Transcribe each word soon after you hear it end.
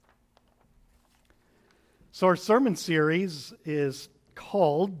So our sermon series is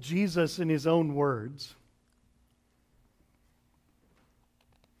called Jesus in His Own Words.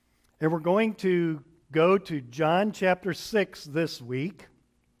 And we're going to go to John chapter 6 this week.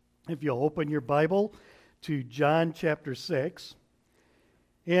 If you'll open your Bible to John chapter 6.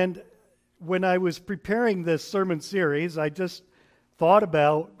 And when I was preparing this sermon series, I just thought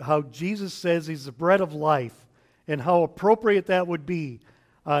about how Jesus says He's the bread of life and how appropriate that would be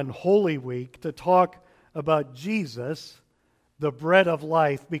on Holy Week to talk about Jesus, the bread of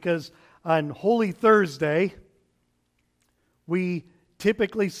life, because on Holy Thursday, we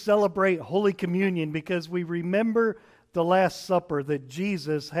typically celebrate Holy Communion because we remember the Last Supper that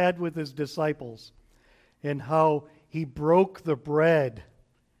Jesus had with His disciples and how He broke the bread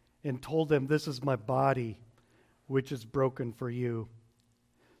and told them, "This is my body, which is broken for you."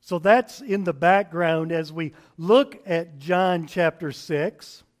 So that's in the background as we look at John chapter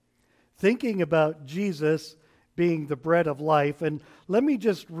 6, thinking about Jesus being the bread of life. And let me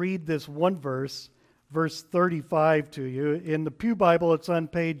just read this one verse, verse 35 to you. In the Pew Bible, it's on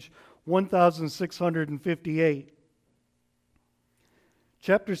page 1658.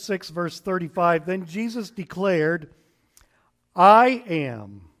 Chapter 6, verse 35, "Then Jesus declared, 'I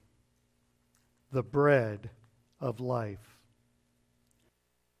am the bread of life.'"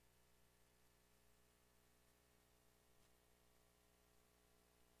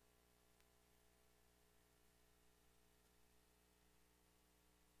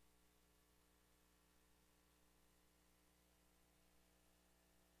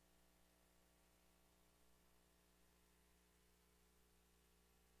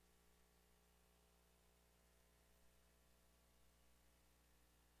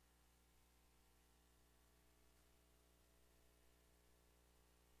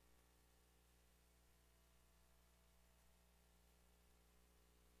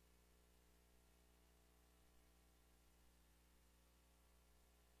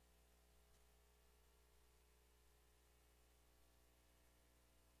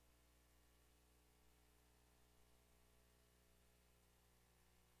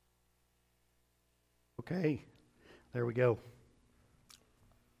 Okay, there we go.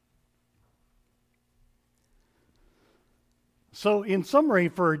 So in summary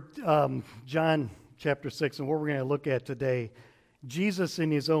for John chapter 6 and what we're going to look at today, Jesus in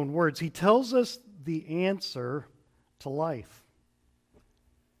His own words, He tells us the answer to life.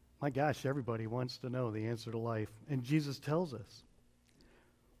 My gosh, everybody wants to know the answer to life. And Jesus tells us.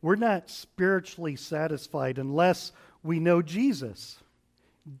 We're not spiritually satisfied unless we know Jesus.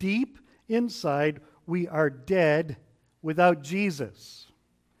 Deep inside, we are dead without Jesus.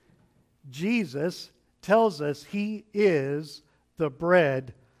 Jesus tells us He is the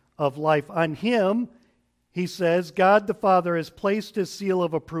bread of life. On Him, He says, God the Father has placed His seal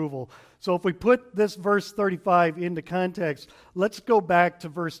of approval. So if we put this verse 35 into context, let's go back to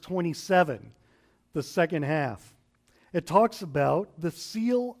verse 27, the second half. It talks about the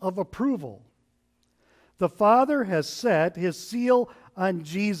seal of approval. The Father has set His seal on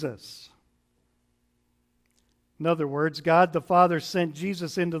Jesus. In other words, God the Father sent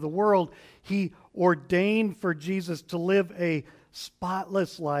Jesus into the world. He ordained for Jesus to live a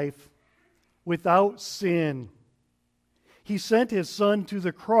spotless life without sin. He sent His Son to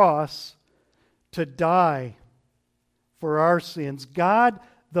the cross to die for our sins. God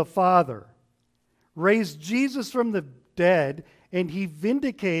the Father raised Jesus from the dead, and He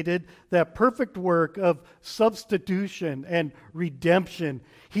vindicated that perfect work of substitution and redemption.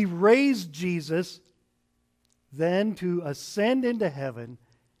 He raised Jesus then to ascend into heaven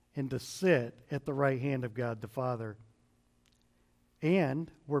and to sit at the right hand of God the Father.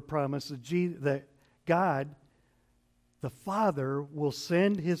 And we're promised that God, the Father, will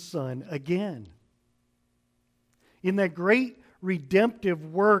send His Son again. In that great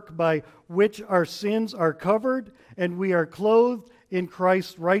redemptive work by which our sins are covered and we are clothed in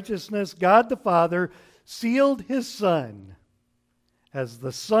Christ's righteousness, God the Father sealed His Son as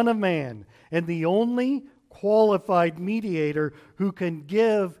the Son of Man and the only qualified mediator who can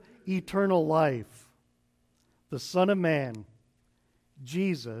give eternal life. The Son of Man,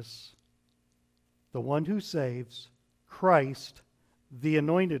 Jesus, the one who saves, Christ, the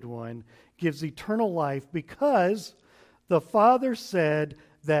Anointed One, gives eternal life because the Father said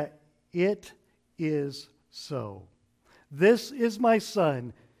that it is so. This is my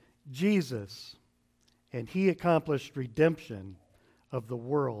Son, Jesus, and He accomplished redemption of the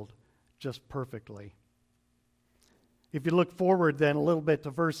world just perfectly. If you look forward then a little bit to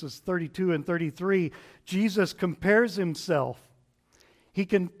verses 32 and 33, Jesus compares Himself. He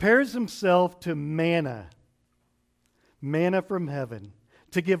compares Himself to manna from heaven,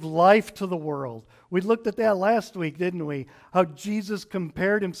 to give life to the world. We looked at that last week, didn't we? How Jesus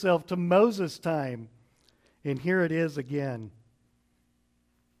compared himself to Moses' time. And here it is again.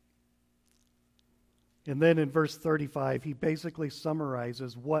 And then in verse 35, he basically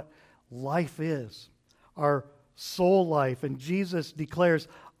summarizes what life is, our soul life. And Jesus declares,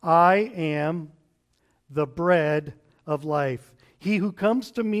 I am the bread of life. He who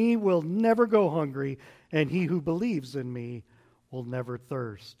comes to me will never go hungry, and he who believes in me will never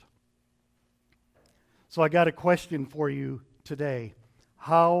thirst. So I got a question for you today.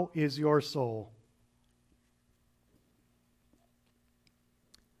 How is your soul?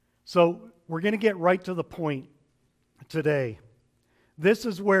 So we're going to get right to the point today. This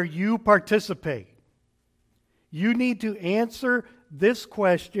is where you participate. You need to answer this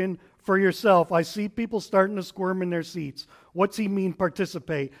question for yourself. I see people starting to squirm in their seats. What's he mean,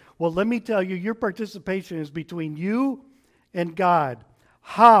 participate? Well, let me tell you, your participation is between you and God.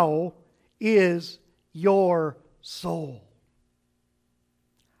 How is your soul?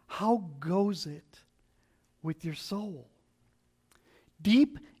 How goes it with your soul?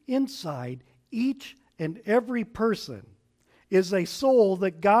 Deep inside each and every person is a soul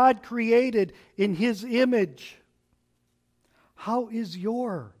that God created in His image. How is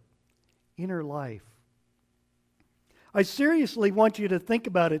your inner life? I seriously want you to think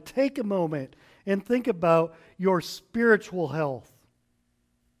about it. Take a moment and think about your spiritual health,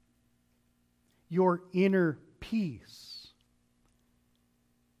 your inner peace,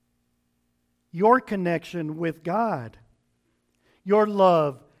 your connection with God, your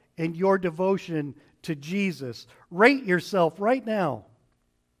love and your devotion to Jesus. Rate yourself right now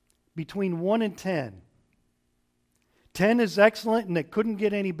between 1 and 10. 10 is excellent and it couldn't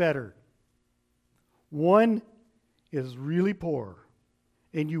get any better. 1 is really poor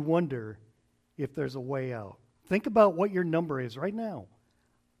and you wonder if there's a way out. Think about what your number is right now.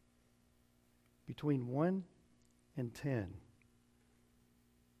 Between 1 and 10.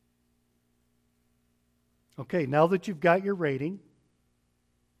 Okay, now that you've got your rating,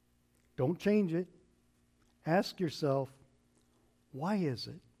 don't change it. Ask yourself, why is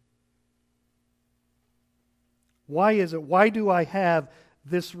it? Why is it? Why do I have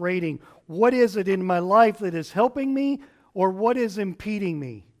this rating? What is it in my life that is helping me, or what is impeding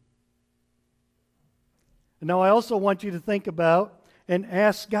me? Now, I also want you to think about and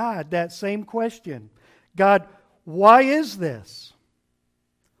ask God that same question. God, why is this?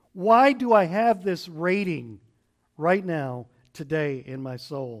 Why do I have this rating right now, today, in my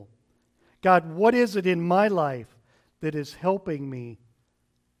soul? God, what is it in my life that is helping me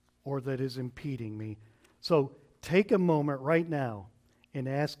or that is impeding me? So take a moment right now and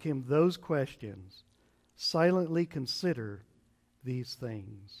ask Him those questions. Silently consider these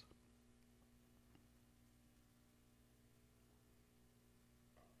things.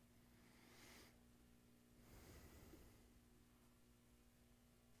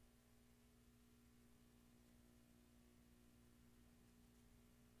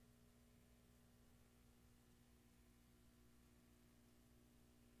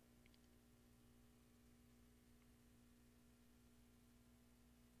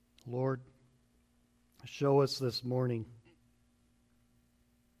 Lord, show us this morning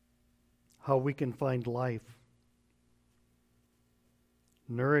how we can find life,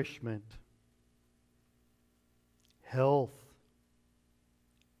 nourishment, health,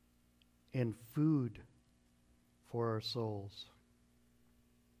 and food for our souls.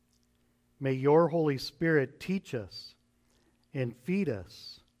 May your Holy Spirit teach us and feed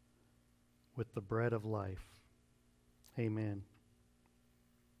us with the bread of life. Amen.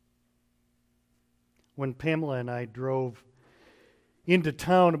 When Pamela and I drove into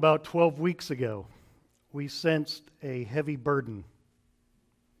town about 12 weeks ago, we sensed a heavy burden.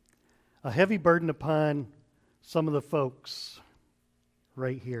 A heavy burden upon some of the folks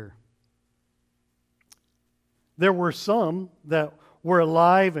right here. There were some that were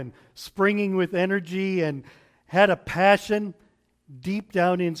alive and springing with energy and had a passion deep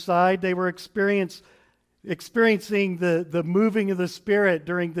down inside. They were experiencing the moving of the Spirit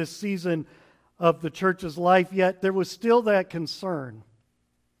during this season of the church's life, yet there was still that concern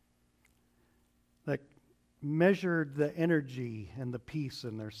that measured the energy and the peace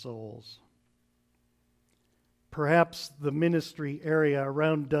in their souls. Perhaps the ministry area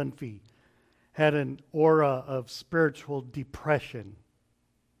around Dunphy had an aura of spiritual depression.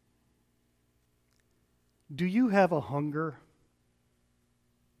 Do you have a hunger?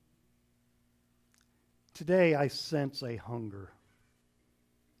 Today I sense a hunger.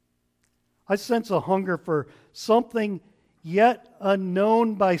 I sense a hunger for something yet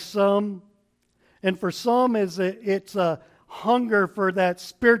unknown by some. And for some, it's a hunger for that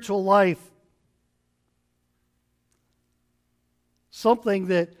spiritual life. Something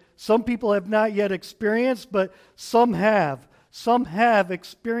that some people have not yet experienced, but some have. Some have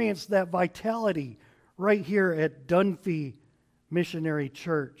experienced that vitality right here at Dunphy Missionary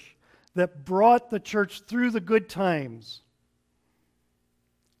Church that brought the church through the good times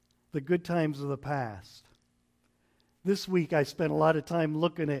of the past. This week I spent a lot of time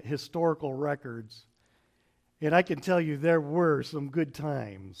looking at historical records, and I can tell you there were some good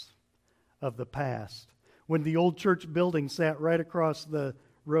times of the past when the old church building sat right across the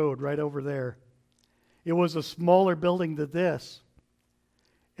road, right over there. It was a smaller building than this,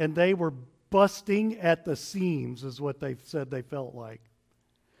 and they were busting at the seams, is what they said they felt like.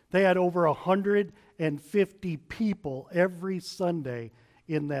 They had over 150 people every Sunday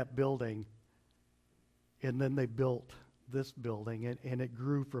in that building. And then they built this building, and it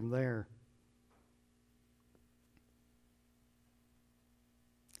grew from there.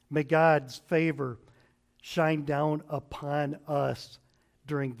 May God's favor shine down upon us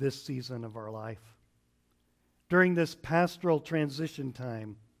during this season of our life, during this pastoral transition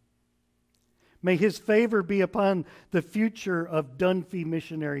time. May His favor be upon the future of Dunphy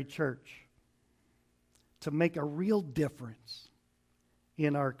Missionary Church to make a real difference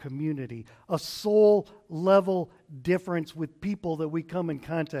in our community, a soul-level difference with people that we come in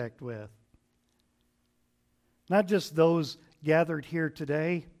contact with. Not just those gathered here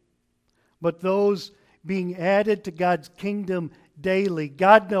today, but those being added to God's kingdom daily.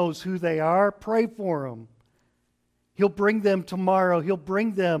 God knows who they are. Pray for them. He'll bring them tomorrow. He'll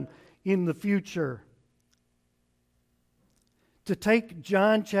bring them in the future. To take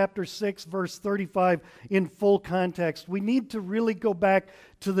John chapter 6, verse 35 in full context, we need to really go back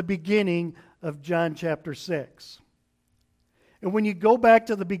to the beginning of John chapter 6. And when you go back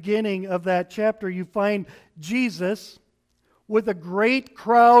to the beginning of that chapter, you find Jesus with a great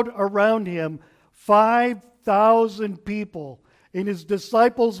crowd around him, 5,000 people. And his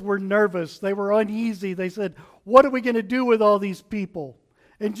disciples were nervous. They were uneasy. They said, "What are we going to do with all these people?"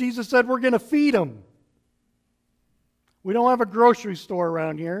 And Jesus said, "We're going to feed them. We don't have a grocery store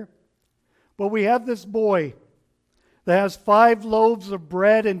around here, but we have this boy that has 5 loaves of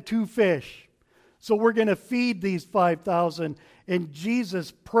bread and 2 fish. So we're going to feed these 5,000. And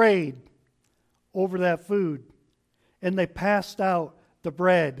Jesus prayed over that food. And they passed out the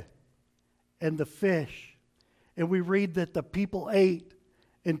bread and the fish. And we read that the people ate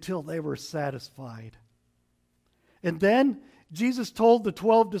until they were satisfied. And then Jesus told the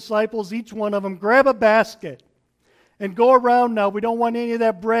 12 disciples, each one of them, grab a basket and go around now. We don't want any of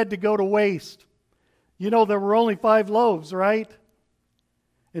that bread to go to waste. You know, there were only 5 loaves, right?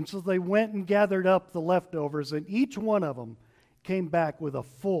 And so they went and gathered up the leftovers, and each one of them came back with a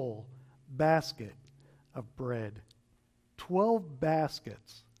full basket of bread. 12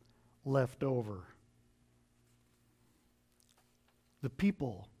 baskets left over. The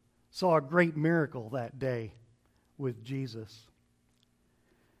people saw a great miracle that day with Jesus.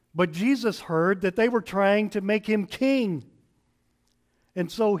 But Jesus heard that they were trying to make him king.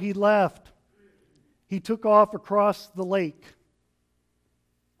 And so he left. He took off across the lake.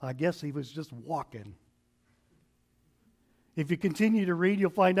 I guess he was just walking. If you continue to read, you'll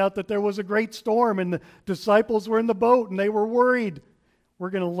find out that there was a great storm and the disciples were in the boat and they were worried. We're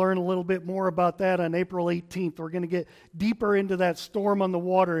going to learn a little bit more about that on April 18th. We're going to get deeper into that storm on the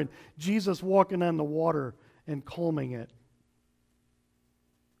water and Jesus walking on the water and calming it.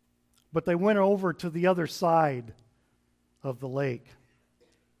 But they went over to the other side of the lake.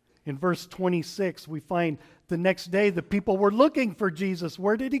 In verse 26, we find the next day the people were looking for Jesus.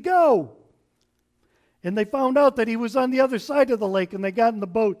 Where did he go? And they found out that he was on the other side of the lake, and they got in the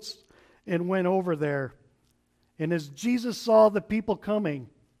boats and went over there. And as Jesus saw the people coming,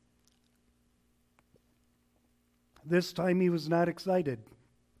 this time he was not excited.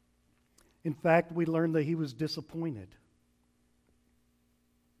 In fact, we learned that he was disappointed.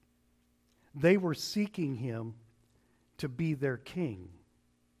 They were seeking him to be their king,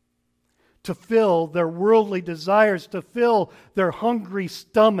 to fill their worldly desires, to fill their hungry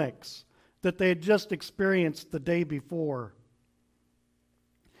stomachs that they had just experienced the day before.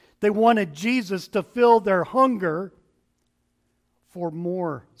 They wanted Jesus to fill their hunger for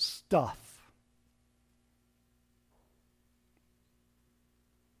more stuff.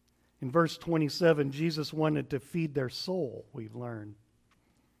 In verse 27, Jesus wanted to feed their soul, we've learned.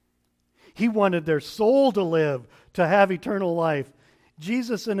 He wanted their soul to live, to have eternal life.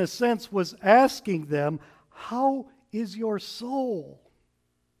 Jesus, in a sense, was asking them, how is your soul?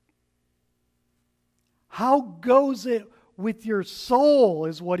 How goes it with your soul,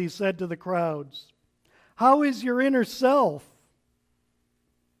 is what he said to the crowds. How is your inner self?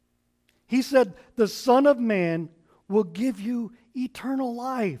 He said, the Son of Man will give you eternal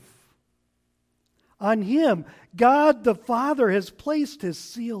life. On him, God the Father has placed his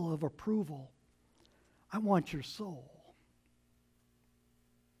seal of approval. I want your soul.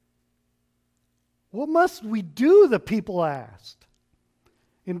 What must we do, the people asked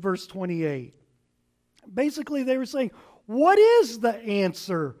in verse 28. Basically, they were saying, what is the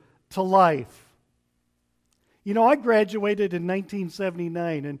answer to life? You know, I graduated in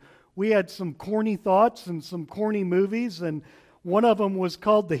 1979, and we had some corny thoughts and some corny movies, and one of them was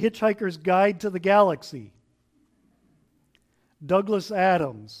called The Hitchhiker's Guide to the Galaxy. Douglas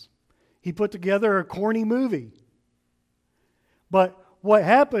Adams. He put together a corny movie. But what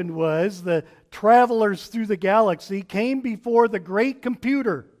happened was the travelers through the galaxy came before the great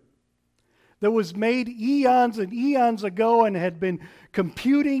computer that was made eons and eons ago and had been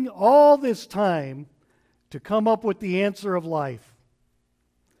computing all this time to come up with the answer of life.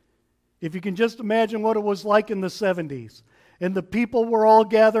 If you can just imagine what it was like in the 70s. And the people were all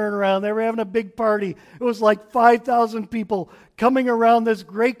gathering around. They were having a big party. It was like 5,000 people coming around this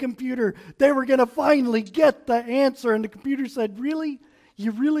great computer. They were going to finally get the answer. And the computer said, really?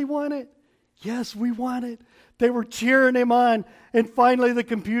 You really want it? Yes, we want it. They were cheering him on. And finally the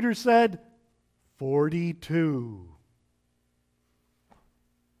computer said, 42.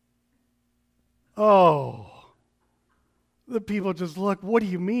 Oh. The people just looked, what do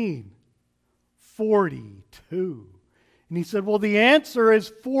you mean? 42. And he said, well, the answer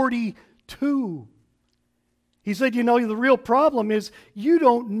is 42. He said, you know, the real problem is you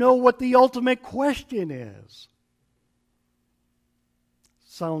don't know what the ultimate question is.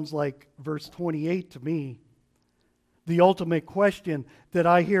 Sounds like verse 28 to me. The ultimate question that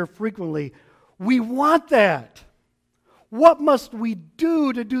I hear frequently, we want that. What must we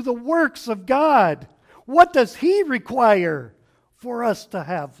do to do the works of God? What does He require for us to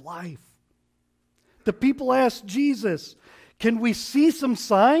have life? The people asked Jesus, can we see some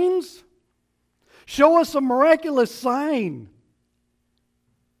signs? Show us a miraculous sign.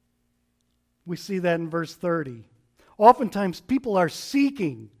 We see that in verse 30. Oftentimes people are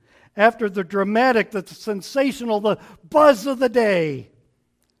seeking after the dramatic, the sensational, the buzz of the day.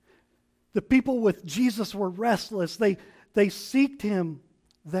 The people with Jesus were restless. They seeked Him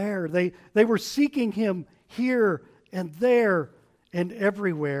there. They were seeking Him here and there and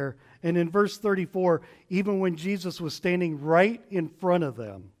everywhere. And in verse 34, even when Jesus was standing right in front of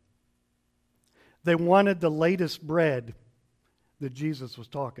them, they wanted the latest bread that Jesus was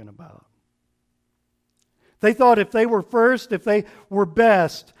talking about. They thought if they were first, if they were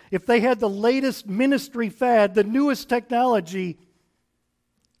best, if they had the latest ministry fad, the newest technology,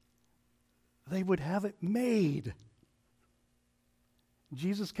 they would have it made.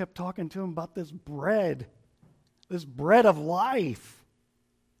 Jesus kept talking to them about this bread of life.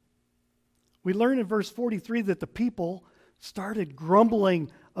 We learn in verse 43 that the people started grumbling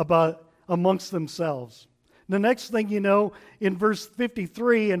amongst themselves. The next thing you know, in verse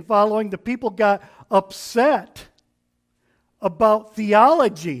 53 and following, the people got upset about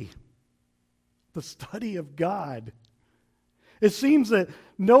theology, the study of God. It seems that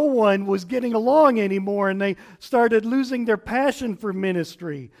no one was getting along anymore, and they started losing their passion for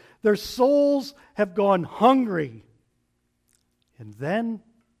ministry. Their souls have gone hungry. And then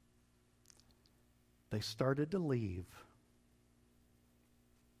they started to leave.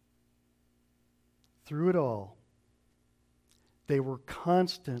 Through it all, they were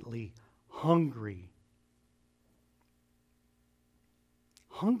constantly hungry.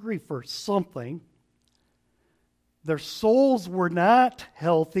 Hungry for something. Their souls were not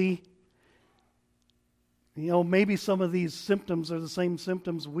healthy. You know, maybe some of these symptoms are the same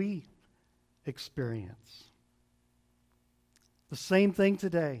symptoms we experience. The same thing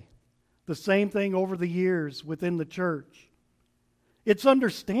today. The same thing over the years within the church. It's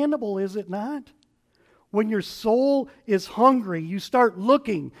understandable, is it not? When your soul is hungry, you start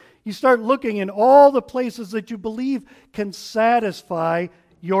looking in all the places that you believe can satisfy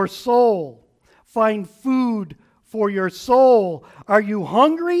your soul. Find food for your soul. Are you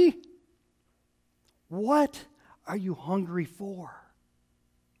hungry? What are you hungry for?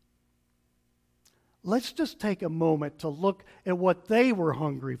 Let's just take a moment to look at what they were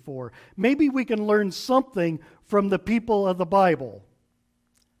hungry for. Maybe we can learn something from the people of the Bible.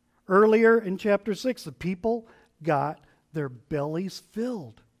 Earlier in chapter 6, the people got their bellies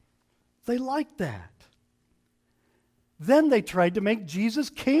filled. They liked that. Then they tried to make Jesus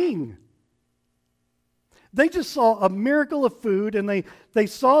king. They just saw a miracle of food, and they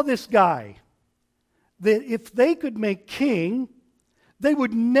saw this guy that if they could make king, they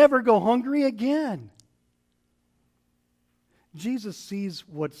would never go hungry again. Jesus sees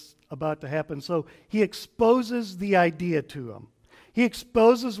what's about to happen, so he exposes the idea to them. He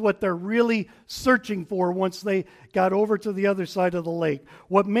exposes what they're really searching for once they got over to the other side of the lake.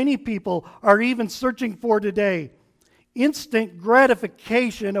 What many people are even searching for today. Instant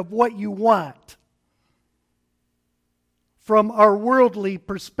gratification of what you want from our worldly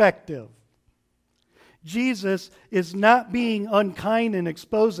perspective. Jesus is not being unkind in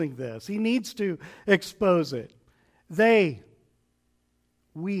exposing this. He needs to expose it.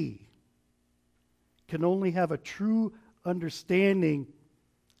 We can only have a true understanding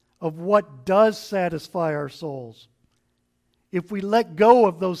of what does satisfy our souls if we let go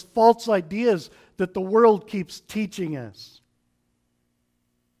of those false ideas that the world keeps teaching us.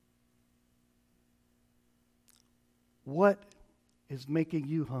 What is making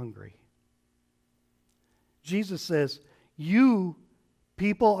you hungry? Jesus says, you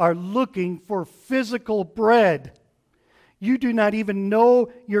people are looking for physical bread. You do not even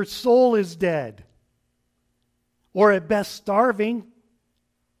know your soul is dead, or at best starving.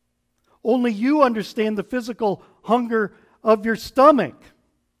 Only you understand the physical hunger of your stomach.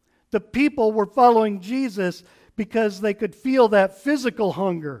 The people were following Jesus because they could feel that physical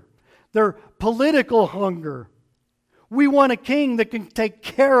hunger, their political hunger. We want a king that can take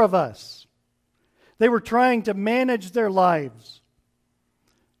care of us. They were trying to manage their lives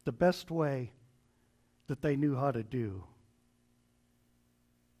the best way that they knew how to do.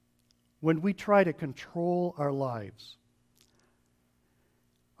 When we try to control our lives,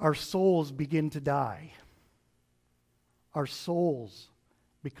 our souls begin to die. Our souls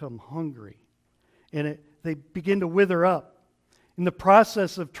become hungry, and they begin to wither up. In the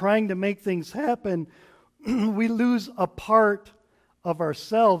process of trying to make things happen, we lose a part of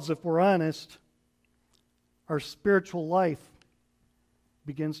ourselves, if we're honest. Our spiritual life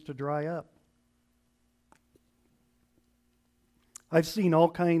begins to dry up. I've seen all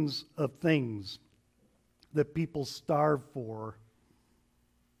kinds of things that people starve for.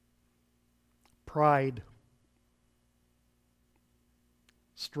 Pride,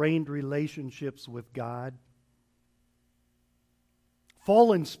 strained relationships with God,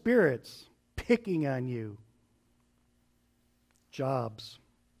 fallen spirits picking on you, jobs.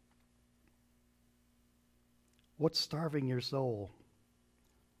 What's starving your soul?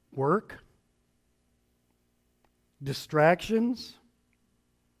 Work? Distractions?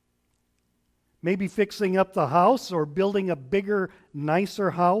 Maybe fixing up the house or building a bigger,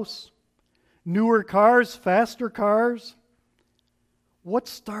 nicer house? Newer cars, faster cars?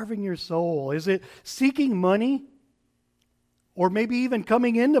 What's starving your soul? Is it seeking money? Or maybe even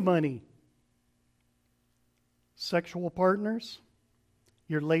coming into money? Sexual partners?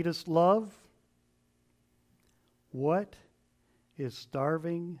 Your latest love? What is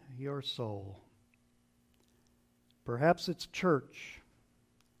starving your soul? Perhaps it's church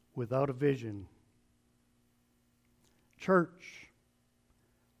without a vision. Church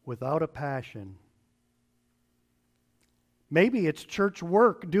without a passion. Maybe it's church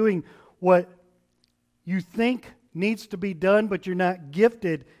work, doing what you think needs to be done, but you're not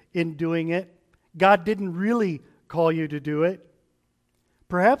gifted in doing it. God didn't really call you to do it.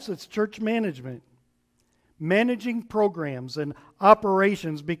 Perhaps it's church management. Managing programs and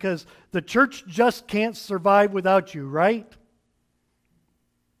operations because the church just can't survive without you, right?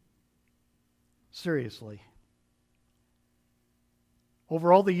 Seriously.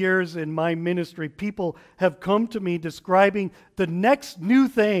 Over all the years in my ministry, people have come to me describing the next new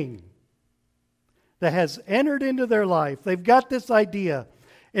thing that has entered into their life. They've got this idea,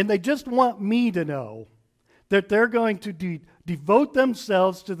 and they just want me to know that they're going to devote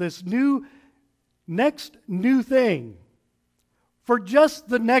themselves to this next new thing for just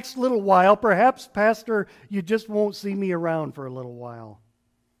the next little while. Perhaps, Pastor, you just won't see me around for a little while.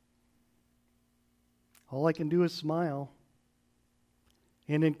 All I can do is smile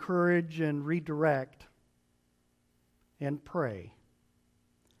and encourage and redirect and pray.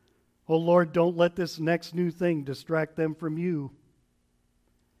 Oh Lord, don't let this next new thing distract them from you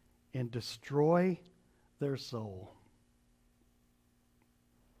and destroy their soul.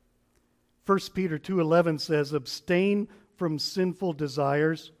 1 Peter 2:11 says, abstain from sinful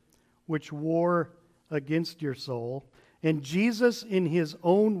desires which war against your soul. And Jesus, in his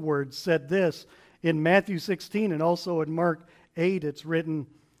own words, said this in Matthew 16 and also in Mark 8. It's written,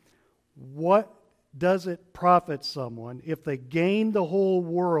 what does it profit someone if they gain the whole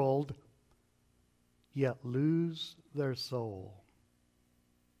world yet lose their soul?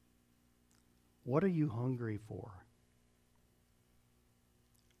 What are you hungry for?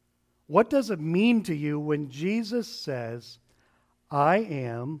 What does it mean to you when Jesus says, I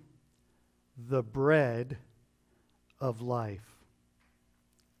am the bread of life.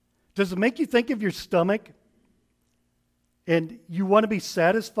 Does it make you think of your stomach and you want to be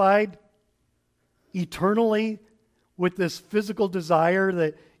satisfied eternally with this physical desire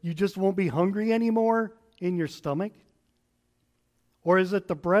that you just won't be hungry anymore in your stomach? Or is it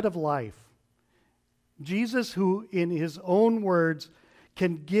the bread of life? Jesus, who in his own words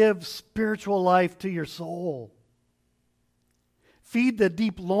can give spiritual life to your soul. Feed the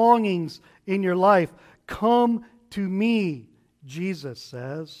deep longings in your life. Come to me, Jesus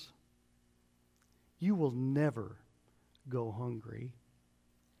says. You will never go hungry,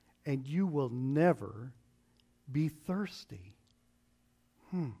 and you will never be thirsty.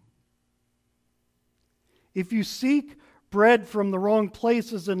 If you seek bread from the wrong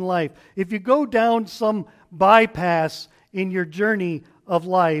places in life, if you go down some bypass in your journey of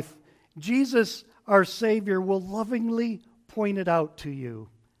life, Jesus, our Savior, will lovingly point it out to you,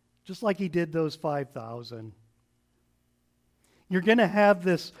 just like he did those 5,000. You're going to have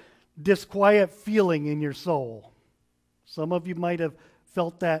this disquiet feeling in your soul. Some of you might have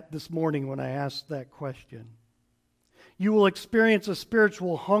felt that this morning when I asked that question. You will experience a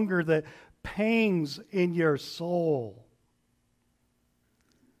spiritual hunger that pangs in your soul.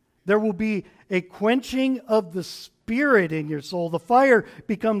 There will be a quenching of the spirit in your soul. The fire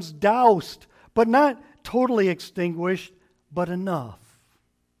becomes doused, but not totally extinguished, but enough.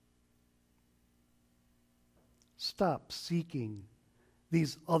 Stop seeking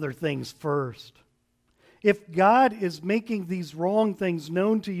these other things first. If God is making these wrong things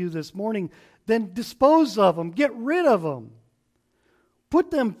known to you this morning, then dispose of them. Get rid of them. Put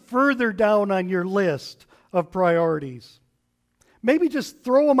them further down on your list of priorities. Maybe just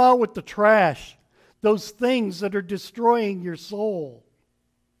throw them out with the trash, those things that are destroying your soul.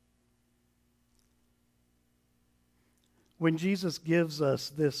 When Jesus gives us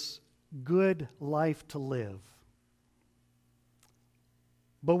this good life to live,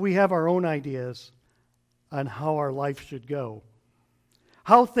 but we have our own ideas on how our life should go,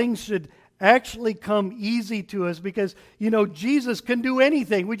 how things should actually come easy to us, because, Jesus can do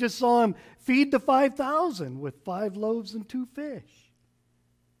anything. We just saw him feed the 5,000 with 5 loaves and 2 fish.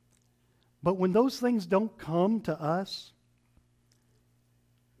 But when those things don't come to us,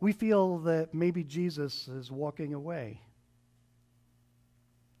 we feel that maybe Jesus is walking away.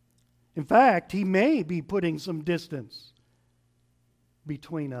 In fact, he may be putting some distance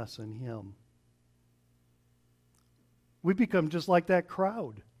between us and him. We become just like that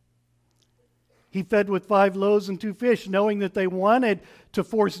crowd. He fed with 5 loaves and 2 fish, knowing that they wanted to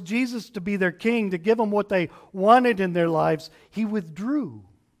force Jesus to be their king, to give them what they wanted in their lives. He withdrew.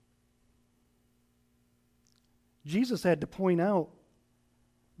 Jesus had to point out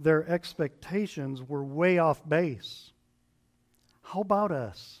their expectations were way off base. How about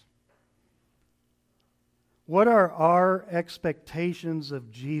us? What are our expectations of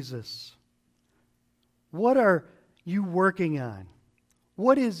Jesus? What are you working on?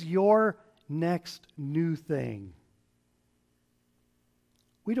 What is your next new thing?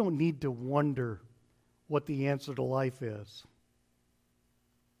 We don't need to wonder what the answer to life is.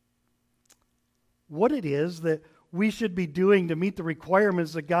 What it is that we should be doing to meet the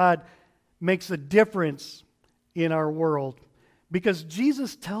requirements that God makes a difference in our world. Because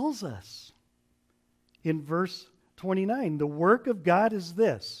Jesus tells us in verse 29, the work of God is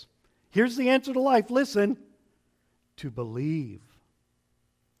this. Here's the answer to life. Listen. To believe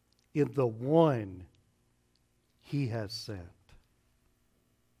in the one he has sent.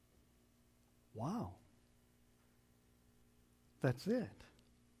 Wow. That's it.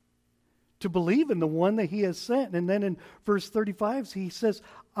 To believe in the one that he has sent. And then in verse 35, he says,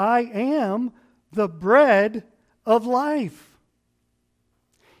 I am the bread of life.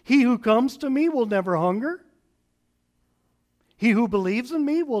 He who comes to me will never hunger. He who believes in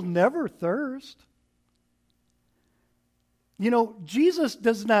me will never thirst. Jesus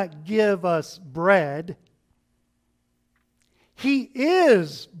does not give us bread. He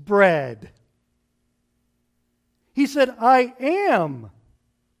is bread. He said, I am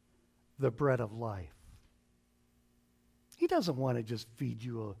the bread of life. He doesn't want to just feed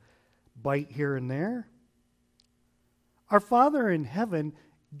you a bite here and there. Our Father in heaven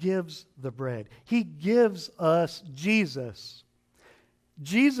gives the bread. He gives us Jesus.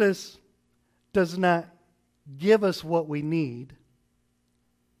 Jesus does not give us what we need.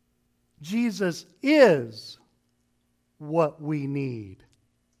 Jesus is what we need.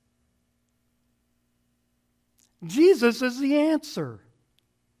 Jesus is the answer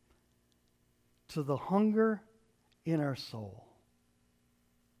to the hunger in our soul,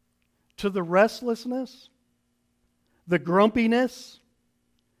 to the restlessness, the grumpiness,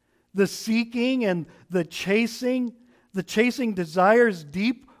 the seeking and the chasing the chasing desires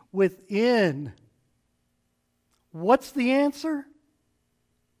deep within. What's the answer?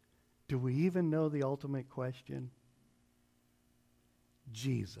 Do we even know the ultimate question?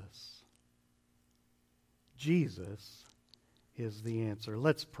 Jesus. Jesus is the answer.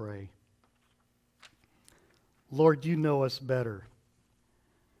 Let's pray. Lord, you know us better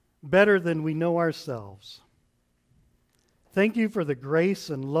than we know ourselves. Thank you for the grace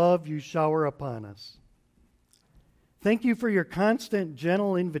and love you shower upon us. Thank you for your constant,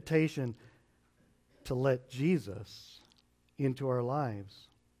 gentle invitation to let Jesus into our lives.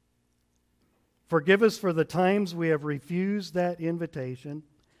 Forgive us for the times we have refused that invitation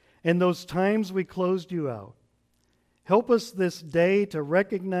and those times we closed you out. Help us this day to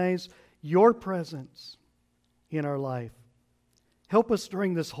recognize your presence in our life. Help us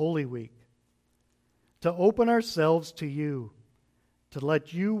during this Holy Week to open ourselves to you, to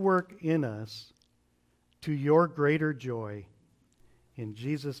let you work in us to your greater joy. In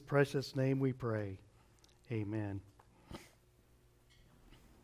Jesus' precious name we pray. Amen.